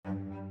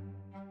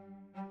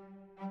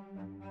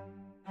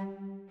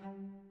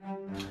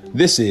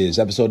This is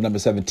episode number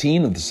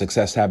 17 of the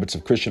Success Habits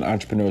of Christian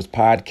Entrepreneurs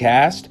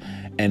podcast,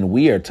 and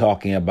we are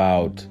talking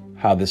about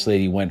how this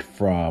lady went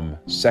from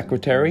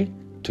secretary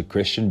to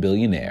Christian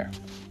billionaire.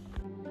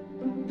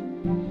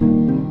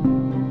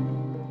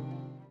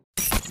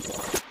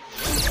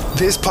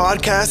 This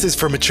podcast is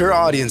for mature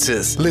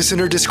audiences.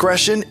 Listener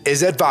discretion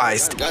is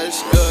advised.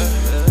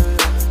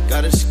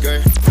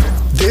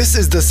 This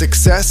is the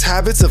Success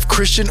Habits of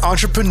Christian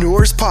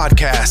Entrepreneurs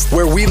podcast,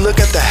 where we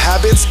look at the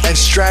habits and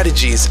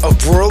strategies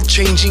of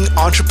world-changing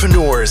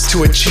entrepreneurs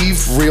to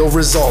achieve real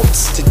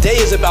results. Today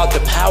is about the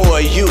power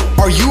of you.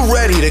 Are you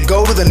ready to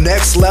go to the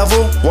next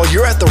level? Well,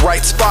 you're at the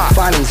right spot.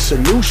 Finding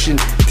solution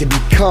to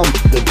become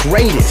the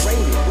greatest.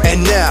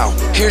 And now,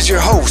 here's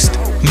your host,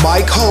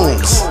 Mike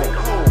Holmes.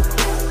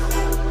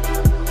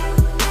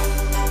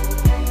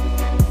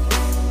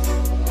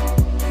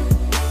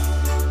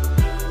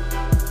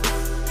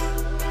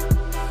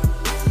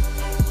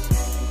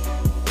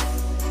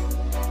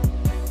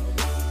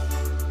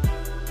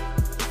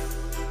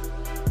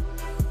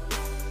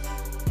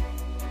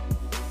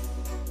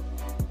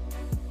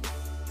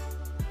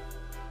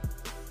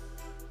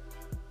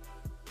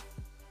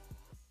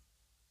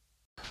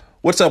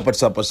 What's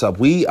up?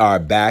 We are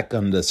back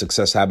on the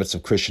Success Habits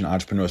of Christian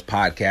Entrepreneurs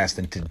podcast,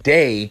 and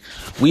today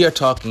we are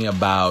talking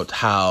about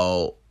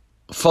how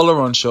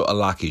Folorunsho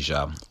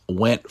Alakija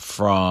went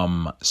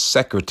from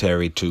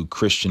secretary to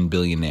Christian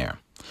billionaire.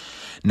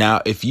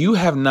 Now, if you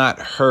have not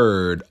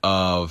heard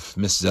of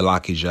Mrs.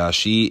 Alakija,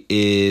 she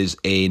is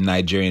a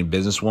Nigerian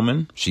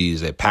businesswoman.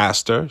 She's a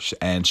pastor,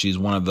 and she's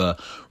one of the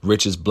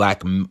richest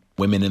black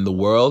women in the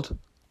world,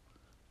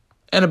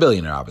 and a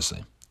billionaire,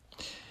 obviously.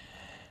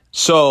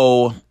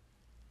 So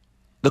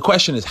the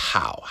question is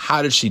how?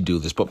 How did she do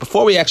this? But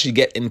before we actually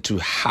get into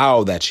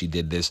how that she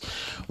did this,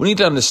 we need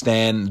to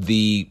understand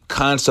the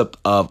concept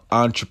of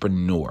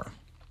entrepreneur.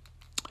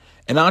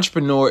 An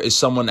entrepreneur is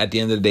someone at the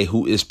end of the day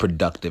who is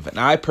productive. And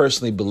I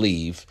personally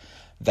believe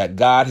that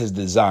God has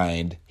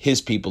designed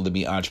his people to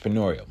be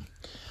entrepreneurial.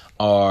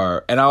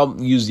 And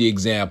I'll use the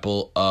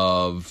example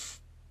of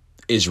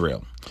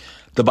Israel.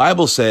 The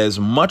Bible says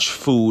much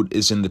food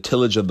is in the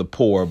tillage of the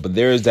poor, but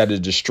there is that is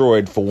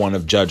destroyed for want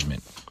of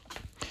judgment.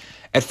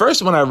 At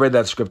first, when I read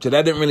that scripture,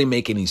 that didn't really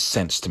make any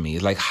sense to me.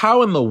 It's like,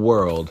 how in the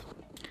world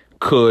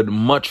could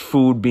much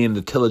food be in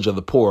the tillage of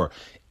the poor?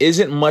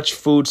 Isn't much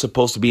food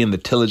supposed to be in the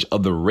tillage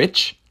of the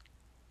rich?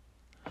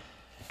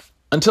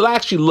 Until I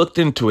actually looked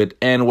into it,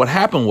 and what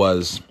happened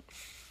was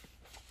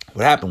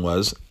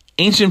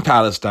ancient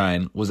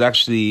Palestine was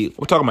actually,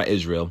 we're talking about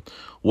Israel,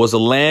 was a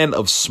land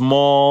of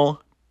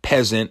small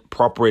peasant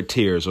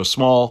proprietors or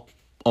small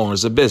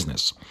owners of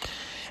business.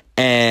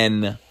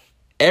 And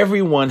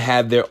everyone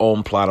had their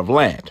own plot of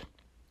land,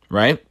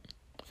 right?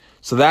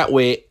 So that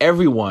way,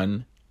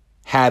 everyone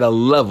had a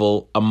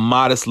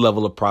modest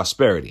level of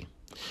prosperity.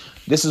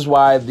 This is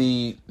why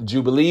the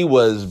Jubilee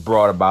was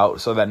brought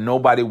about, so that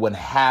nobody would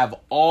have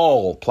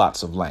all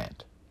plots of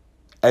land.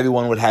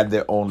 Everyone would have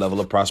their own level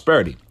of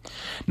prosperity.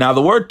 Now,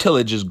 the word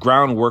tillage is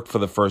groundwork for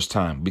the first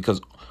time, because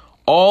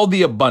all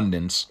the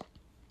abundance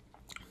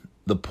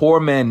the poor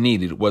man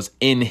needed was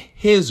in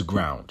his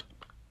ground.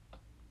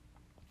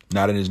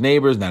 Not in his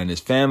neighbors, not in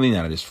his family,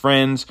 not in his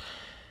friends.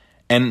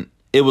 And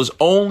it was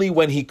only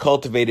when he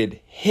cultivated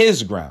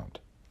his ground,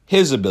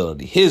 his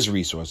ability, his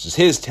resources,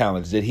 his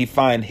talents, did he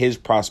find his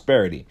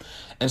prosperity.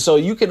 And so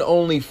you can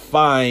only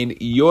find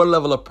your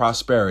level of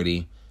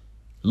prosperity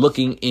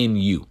looking in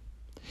you.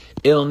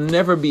 It'll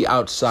never be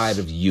outside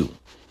of you.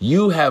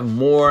 You have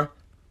more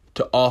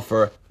to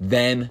offer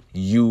than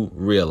you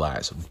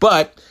realize.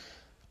 But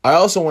I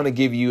also want to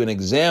give you an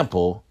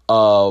example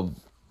of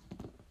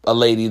a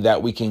lady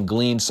that we can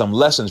glean some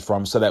lessons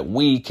from so that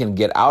we can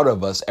get out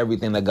of us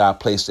everything that God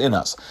placed in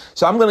us.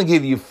 So I'm going to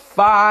give you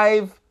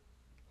 5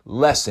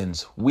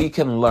 lessons we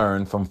can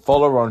learn from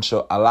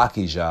Folorunsho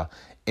Alakija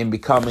in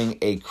becoming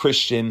a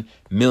Christian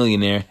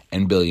millionaire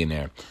and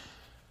billionaire.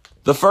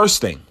 The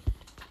first thing,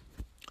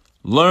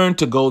 learn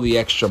to go the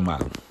extra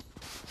mile.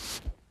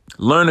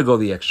 Learn to go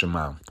the extra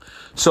mile.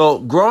 So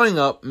growing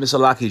up, Miss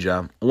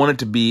Alakija wanted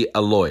to be a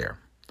lawyer.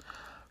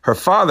 Her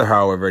father,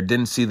 however,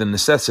 didn't see the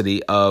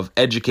necessity of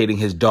educating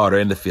his daughter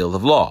in the field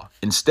of law.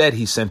 Instead,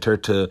 he sent her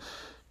to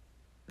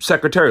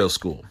secretarial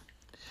school.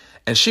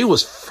 And she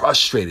was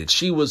frustrated.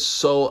 She was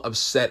so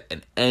upset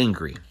and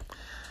angry.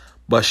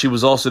 But she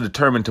was also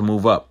determined to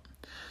move up.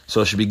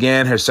 So she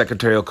began her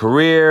secretarial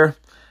career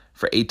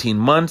for 18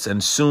 months.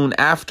 And soon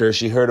after,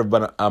 she heard of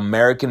an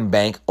American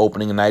bank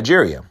opening in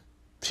Nigeria.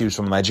 She was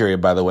from Nigeria,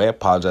 by the way. I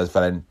apologize if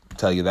I didn't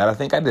tell you that. I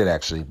think I did,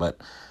 actually.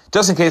 But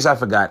just in case I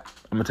forgot,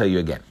 I'm going to tell you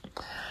again.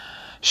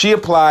 She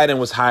applied and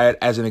was hired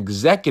as an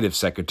executive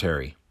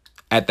secretary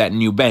at that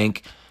new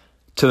bank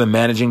to the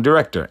managing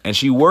director. And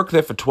she worked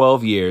there for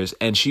 12 years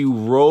and she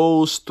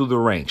rose through the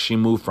ranks. She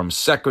moved from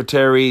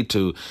secretary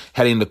to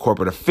heading the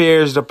corporate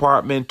affairs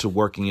department to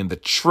working in the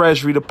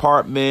treasury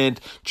department,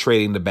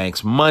 trading the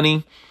bank's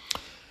money.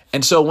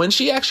 And so when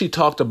she actually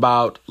talked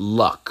about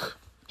luck,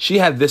 she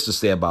had this to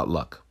say about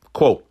luck.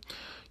 Quote,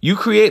 "You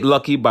create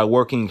lucky by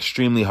working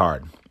extremely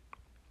hard.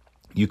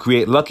 You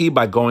create lucky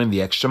by going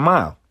the extra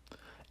mile,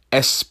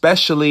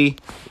 especially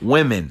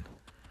women.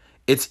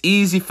 It's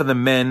easy for the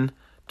men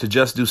to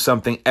just do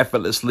something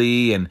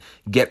effortlessly and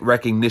get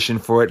recognition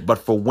for it. But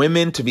for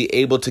women to be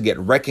able to get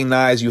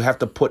recognized, you have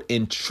to put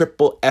in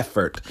triple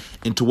effort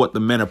into what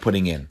the men are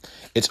putting in.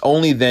 It's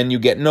only then you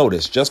get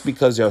noticed. Just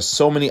because there are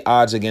so many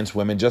odds against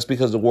women, just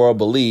because the world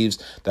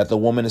believes that the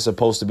woman is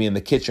supposed to be in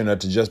the kitchen or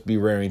to just be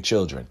rearing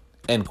children.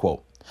 End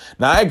quote.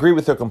 Now, I agree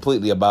with her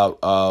completely about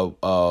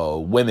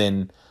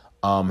women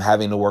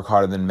having to work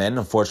harder than men.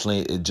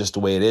 Unfortunately, it's just the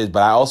way it is.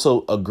 But I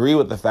also agree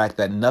with the fact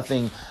that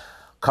nothing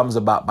comes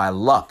about by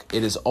luck.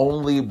 It is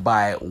only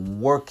by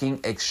working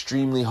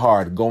extremely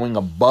hard, going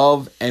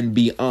above and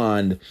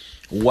beyond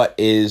what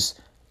is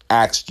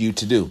asked you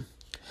to do.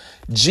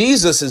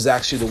 Jesus is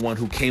actually the one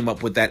who came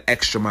up with that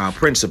extra mile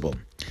principle.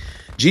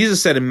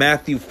 Jesus said in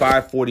Matthew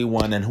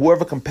 5:41, and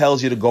whoever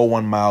compels you to go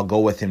 1 mile, go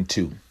with him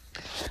 2.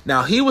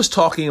 Now, he was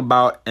talking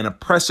about an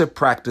oppressive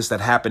practice that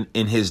happened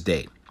in his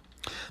day.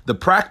 The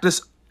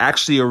practice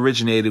actually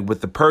originated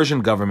with the Persian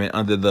government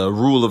under the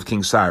rule of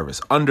King Cyrus.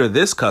 Under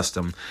this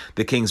custom,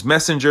 the king's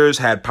messengers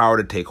had power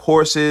to take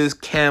horses,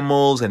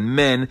 camels, and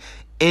men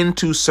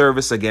into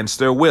service against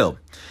their will.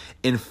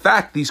 In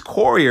fact, these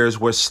couriers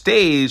were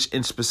staged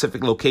in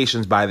specific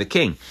locations by the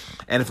king.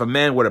 And if a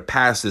man were to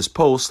pass this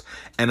post,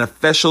 an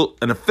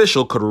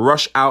official could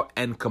rush out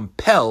and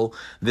compel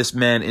this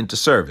man into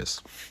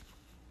service.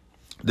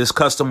 This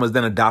custom was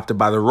then adopted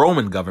by the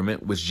Roman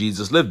government, which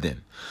Jesus lived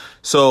in.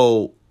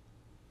 So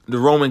the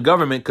Roman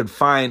government could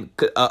find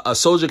a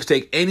soldier could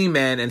take any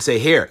man and say,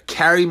 here,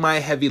 carry my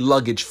heavy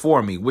luggage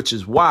for me, which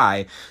is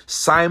why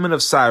Simon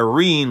of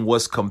Cyrene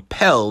was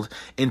compelled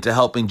into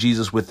helping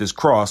Jesus with his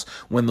cross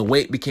when the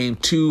weight became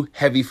too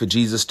heavy for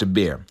Jesus to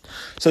bear.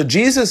 So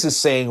Jesus is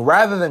saying,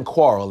 rather than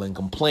quarrel and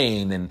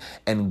complain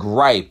and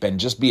gripe and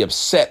just be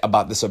upset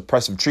about this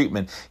oppressive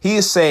treatment, he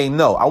is saying,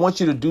 no, I want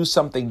you to do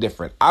something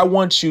different. I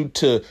want you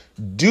to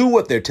do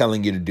what they're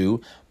telling you to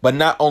do, but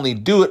not only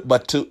do it,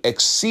 but to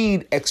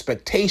exceed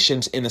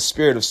expectations in a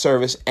spirit of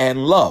service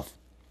and love.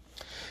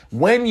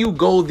 When you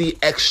go the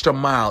extra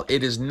mile,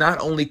 it is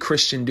not only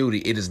Christian duty.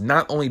 It is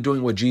not only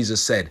doing what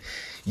Jesus said.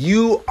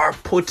 You are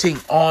putting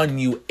on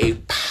you a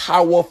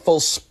powerful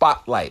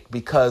spotlight,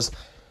 because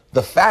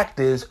the fact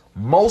is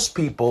most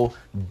people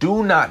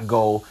do not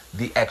go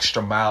the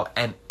extra mile.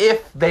 And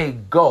if they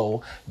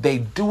go, they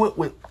do it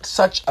with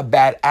such a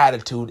bad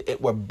attitude.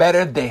 It were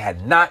better they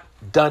had not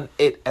done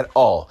it at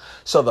all.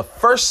 So the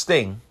first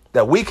thing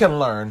that we can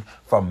learn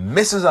from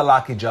Mrs.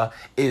 Alakija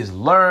is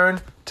learn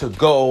to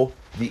go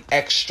the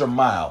extra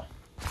mile.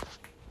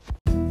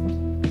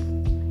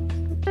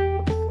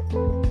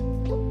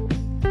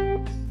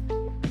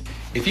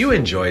 If you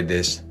enjoyed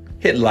this,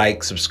 hit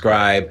like,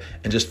 subscribe,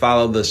 and just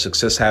follow the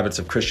Success Habits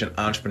of Christian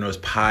Entrepreneurs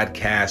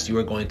podcast. You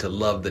are going to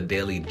love the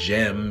daily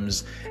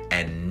gems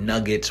and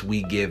nuggets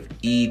we give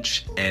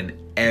each and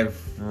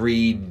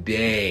every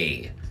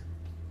day.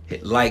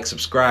 Hit like,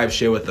 subscribe,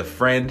 share with a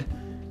friend.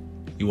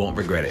 You won't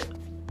regret it.